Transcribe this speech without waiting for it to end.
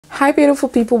Hi beautiful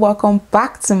people, welcome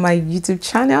back to my YouTube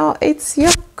channel. It's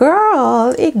your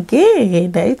girl again.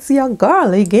 It's your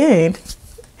girl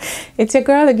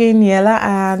again, Niella,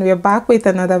 and we're back with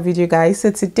another video, guys.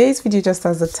 So today's video, just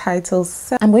as the title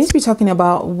says, I'm going to be talking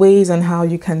about ways on how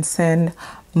you can send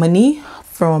money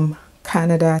from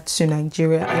Canada to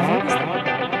Nigeria.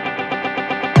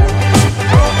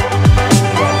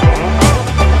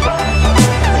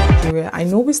 I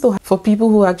know we still have, for people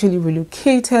who actually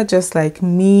relocated just like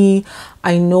me,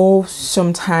 I know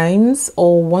sometimes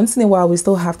or once in a while we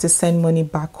still have to send money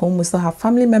back home. We still have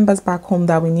family members back home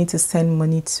that we need to send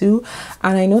money to,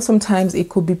 and I know sometimes it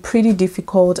could be pretty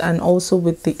difficult, and also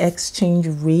with the exchange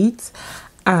rates.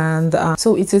 And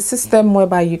so it's a system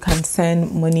whereby you can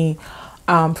send money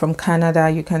from Canada.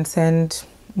 You can send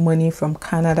money from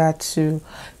Canada to,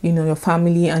 you know, your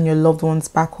family and your loved ones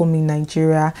back home in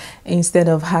Nigeria, instead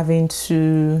of having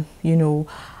to, you know,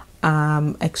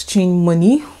 exchange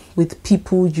money with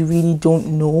people you really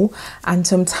don't know. And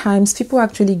sometimes people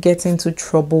actually get into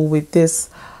trouble with this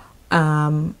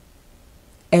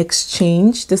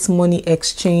exchange, this money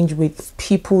exchange, with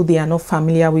people they are not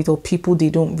familiar with or people they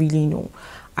don't really know.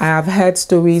 I have heard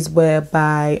stories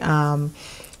whereby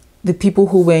the people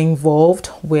who were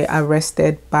involved were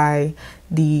arrested by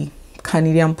the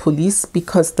Canadian police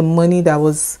because the money that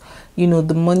was, you know,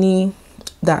 the money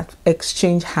that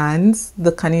exchanged hands,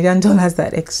 the Canadian dollars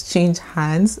that exchanged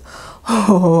hands,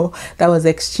 that was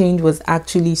exchanged, was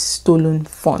actually stolen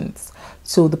funds.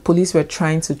 So the police were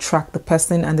trying to track the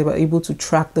person, and they were able to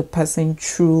track the person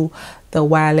through the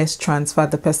wireless transfer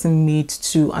the person made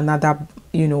to another,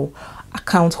 you know,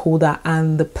 account holder,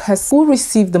 and the person who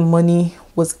received the money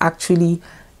was actually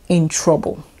in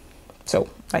trouble. So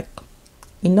like,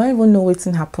 you don't even know what's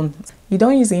happened. You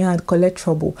don't use your hand, collect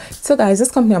trouble. So guys,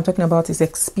 this company I'm talking about is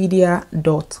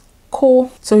Expedia.co.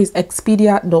 So it's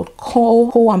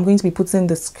Expedia.co. I'm going to be putting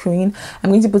the screen.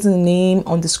 I'm going to put in the name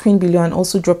on the screen below, and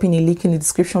also dropping a link in the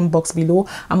description box below.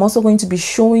 I'm also going to be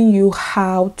showing you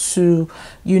how to,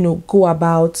 you know, go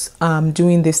about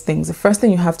doing these things. The first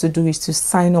thing you have to do is to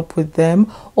sign up with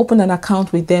them, open an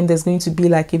account with them. There's going to be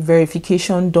like a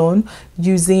verification done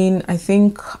using, I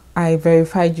think I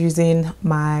verified using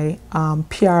my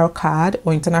PR card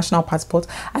or international passport.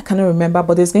 I cannot remember,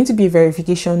 but there's going to be a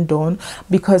verification done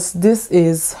because this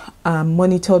is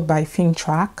monitored by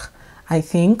FinTrack, I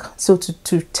think. So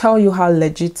to tell you how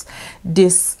legit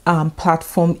this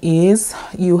platform is,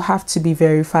 you have to be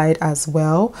verified as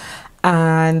well.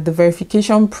 And the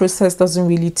verification process doesn't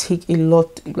really take a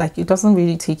lot, like it doesn't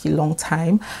really take a long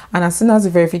time. And as soon as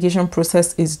the verification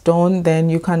process is done, then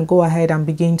you can go ahead and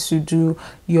begin to do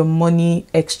your money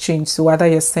exchange. So whether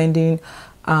you're sending,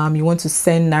 you want to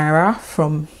send Naira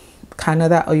from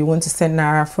Canada, or you want to send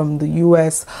Naira from the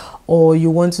US, or you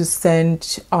want to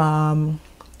send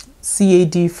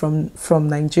CAD from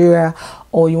Nigeria,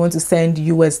 or you want to send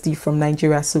USD from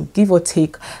Nigeria. So give or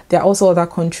take, there are also other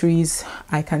countries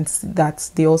I can see that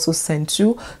they also send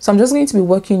to. So I'm just going to be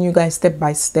walking you guys step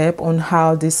by step on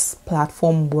how this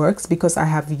platform works, because I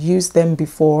have used them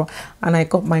before and I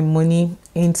got my money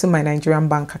into my Nigerian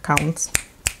bank account.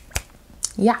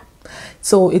 Yeah,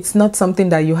 so it's not something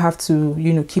that you have to,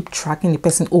 you know, keep tracking the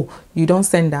person. Oh, you don't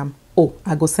send them, oh,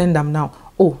 I go send them now.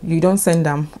 Oh, you don't send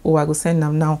them, oh, I go send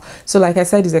them now. So like I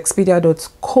said, it's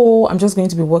Expedia.co. I'm just going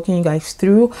to be walking you guys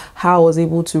through how I was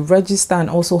able to register and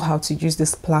also how to use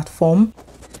this platform.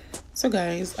 So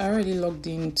guys, I already logged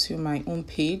into my own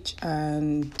page,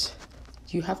 and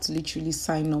you have to literally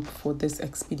sign up for this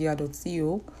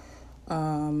Expedia.co.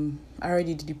 I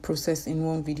already did the process in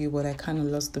one video, but I kind of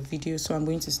lost the video, so I'm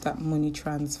going to start money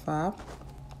transfer,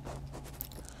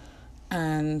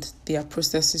 and there are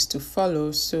processes to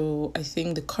follow. So I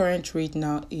think the current rate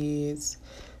now is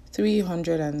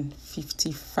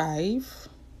 355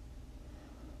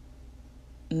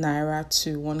 Naira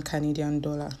to $1 Canadian.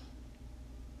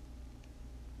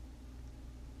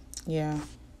 Yeah.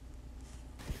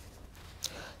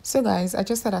 So guys, I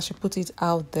just said I should put it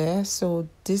out there. So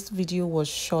this video was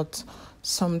shot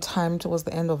sometime towards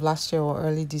the end of last year or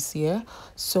early this year.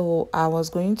 So I was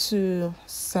going to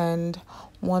send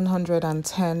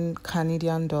 110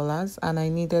 Canadian dollars, and I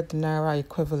needed the Naira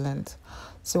equivalent.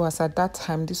 So as at that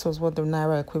time, this was what the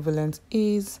Naira equivalent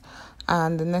is.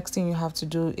 And the next thing you have to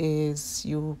do is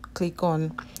you click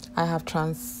on I have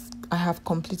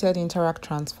completed Interact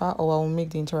transfer, or I will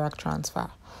make the Interact transfer.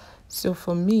 So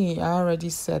for me, I already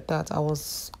said that I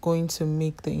was going to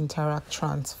make the Interact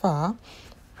transfer,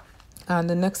 And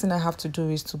the next thing I have to do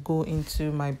is to go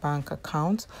into my bank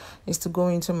account,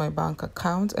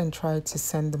 and try to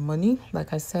send the money.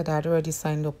 Like I said, I had already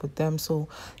signed up with them, so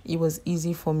it was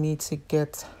easy for me to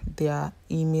get their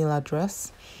email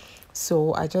address.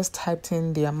 So I just typed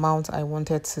in the amount I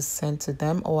wanted to send to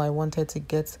them, or I wanted to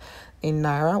get in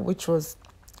Naira, which was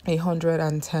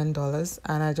 $110,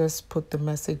 and I just put the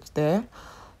message there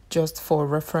just for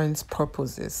reference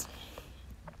purposes.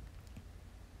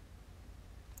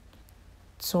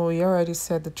 So you already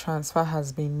said the transfer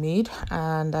has been made,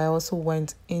 and I also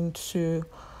went into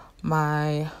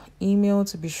my email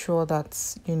to be sure that,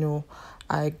 you know,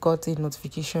 I got a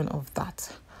notification of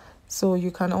that. So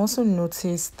you can also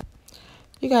notice,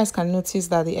 you guys can notice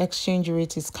that the exchange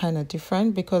rate is kind of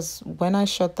different, because when I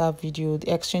shot that video,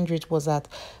 the exchange rate was at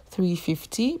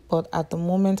 350, but at the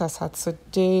moment, as at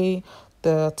today,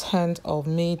 the 10th of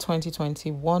May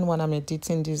 2021, when I'm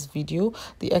editing this video,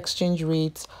 the exchange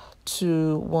rate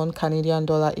to $1 Canadian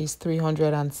is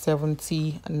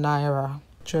 370 Naira,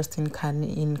 just in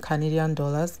Canadian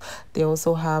dollars. They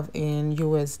also have in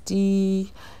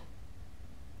USD,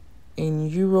 in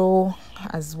Euro,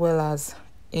 as well as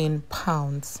in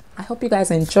pounds. I hope you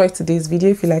guys enjoyed today's video.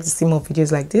 If you'd like to see more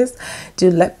videos like this, do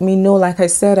let me know. Like I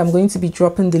said, I'm going to be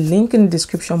dropping the link in the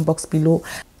description box below.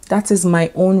 That is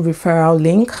my own referral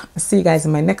link. I'll see you guys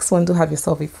in my next one. Do have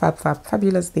yourself a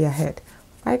fabulous day ahead.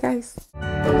 Bye guys.